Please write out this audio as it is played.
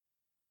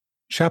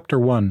Chapter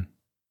 1.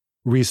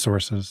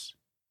 Resources.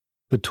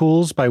 The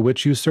tools by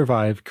which you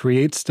survive,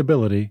 create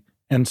stability,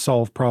 and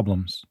solve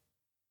problems.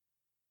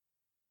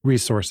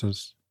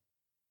 Resources.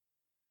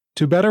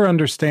 To better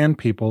understand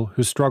people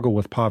who struggle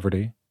with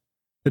poverty,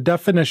 the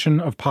definition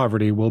of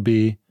poverty will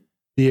be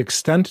the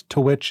extent to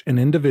which an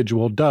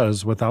individual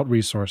does without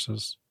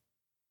resources.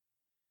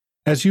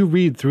 As you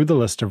read through the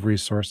list of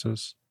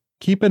resources,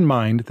 keep in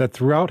mind that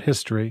throughout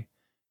history,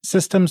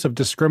 systems of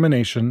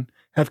discrimination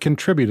have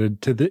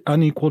contributed to the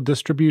unequal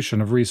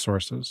distribution of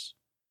resources.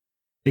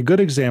 A good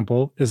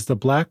example is the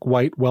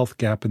black-white wealth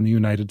gap in the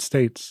United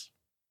States.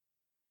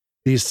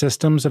 These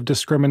systems of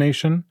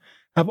discrimination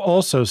have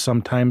also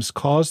sometimes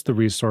caused the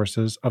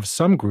resources of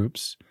some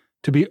groups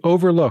to be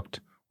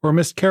overlooked or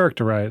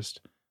mischaracterized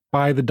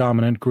by the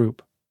dominant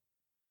group.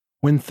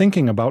 When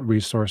thinking about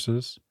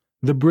resources,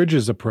 the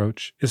Bridges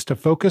approach is to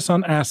focus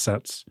on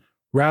assets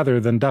rather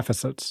than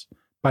deficits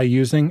by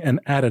using an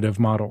additive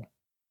model.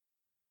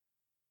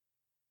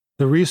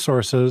 The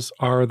resources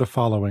are the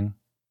following.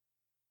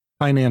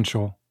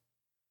 Financial,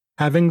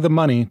 having the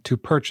money to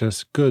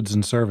purchase goods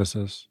and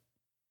services.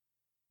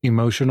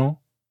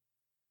 Emotional,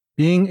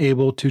 being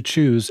able to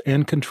choose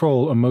and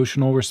control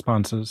emotional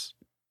responses,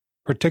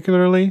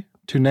 particularly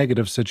to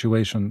negative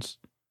situations,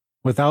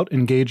 without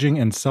engaging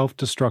in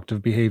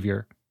self-destructive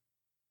behavior.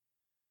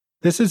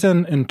 This is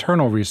an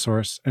internal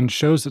resource and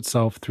shows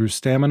itself through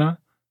stamina,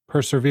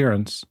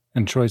 perseverance,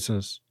 and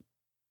choices.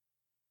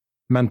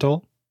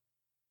 Mental,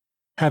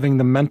 having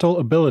the mental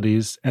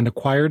abilities and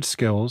acquired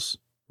skills,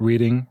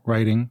 reading,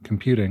 writing,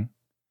 computing,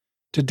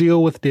 to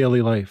deal with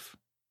daily life.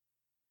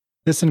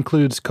 This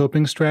includes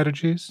coping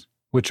strategies,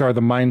 which are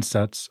the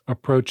mindsets,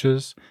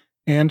 approaches,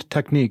 and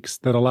techniques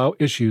that allow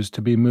issues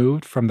to be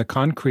moved from the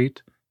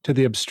concrete to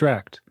the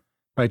abstract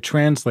by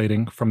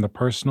translating from the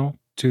personal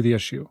to the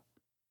issue.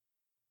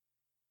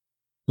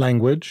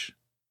 Language,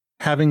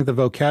 having the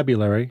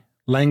vocabulary,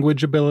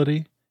 language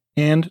ability,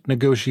 and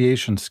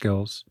negotiation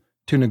skills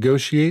to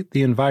negotiate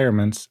the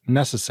environments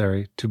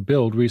necessary to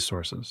build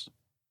resources.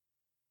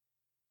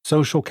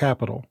 Social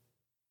capital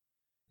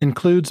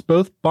includes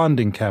both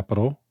bonding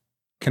capital,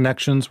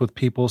 connections with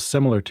people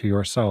similar to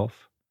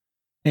yourself,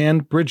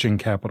 and bridging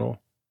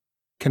capital,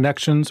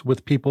 connections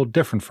with people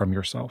different from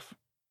yourself.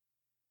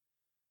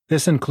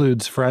 This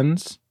includes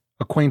friends,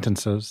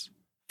 acquaintances,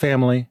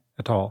 family,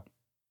 et al.,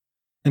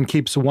 and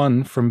keeps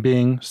one from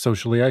being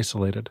socially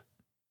isolated.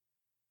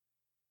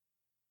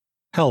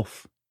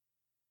 Health.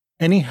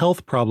 Any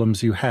health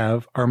problems you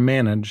have are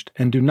managed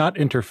and do not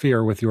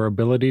interfere with your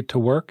ability to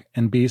work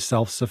and be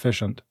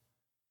self-sufficient.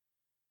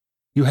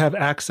 You have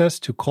access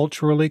to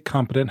culturally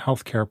competent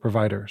healthcare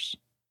providers.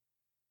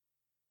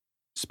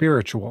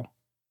 Spiritual.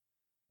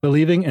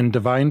 Believing in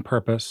divine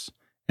purpose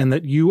and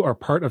that you are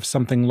part of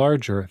something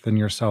larger than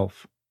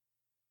yourself.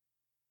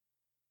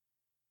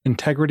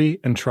 Integrity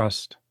and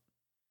trust.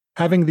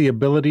 Having the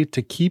ability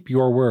to keep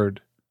your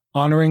word,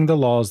 honoring the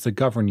laws that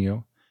govern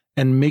you,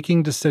 and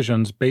making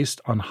decisions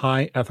based on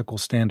high ethical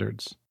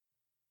standards.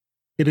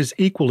 It is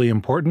equally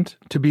important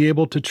to be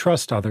able to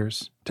trust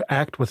others, to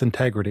act with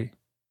integrity.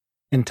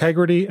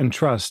 Integrity and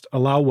trust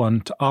allow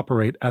one to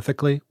operate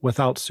ethically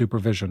without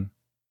supervision.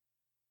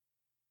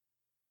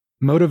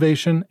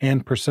 Motivation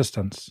and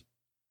persistence.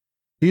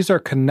 These are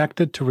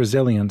connected to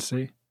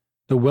resiliency,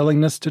 the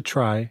willingness to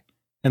try,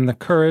 and the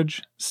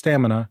courage,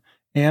 stamina,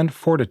 and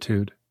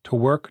fortitude to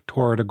work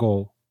toward a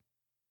goal.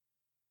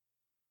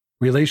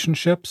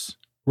 Relationships,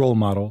 role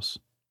models.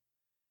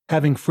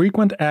 Having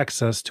frequent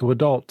access to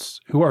adults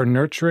who are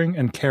nurturing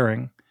and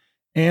caring,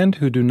 and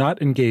who do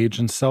not engage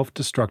in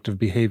self-destructive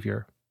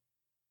behavior.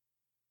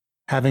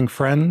 Having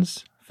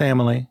friends,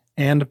 family,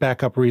 and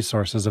backup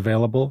resources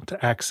available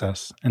to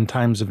access in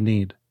times of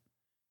need.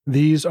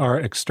 These are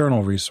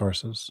external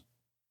resources.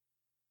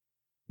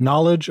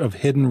 Knowledge of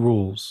hidden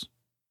rules.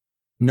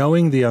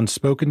 Knowing the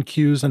unspoken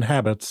cues and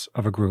habits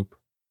of a group.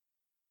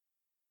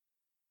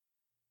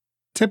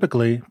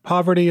 Typically,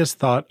 poverty is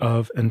thought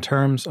of in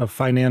terms of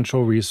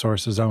financial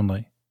resources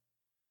only.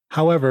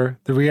 However,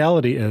 the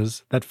reality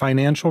is that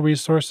financial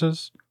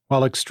resources,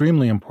 while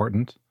extremely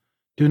important,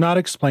 do not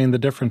explain the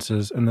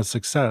differences in the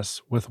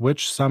success with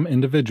which some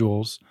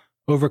individuals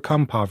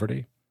overcome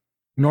poverty,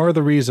 nor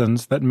the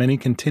reasons that many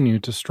continue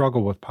to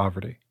struggle with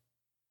poverty.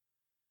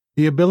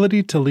 The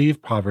ability to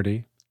leave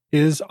poverty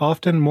is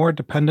often more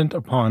dependent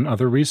upon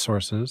other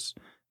resources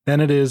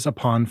than it is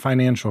upon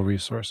financial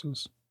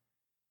resources.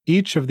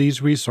 Each of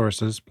these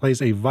resources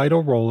plays a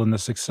vital role in the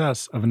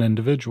success of an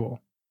individual.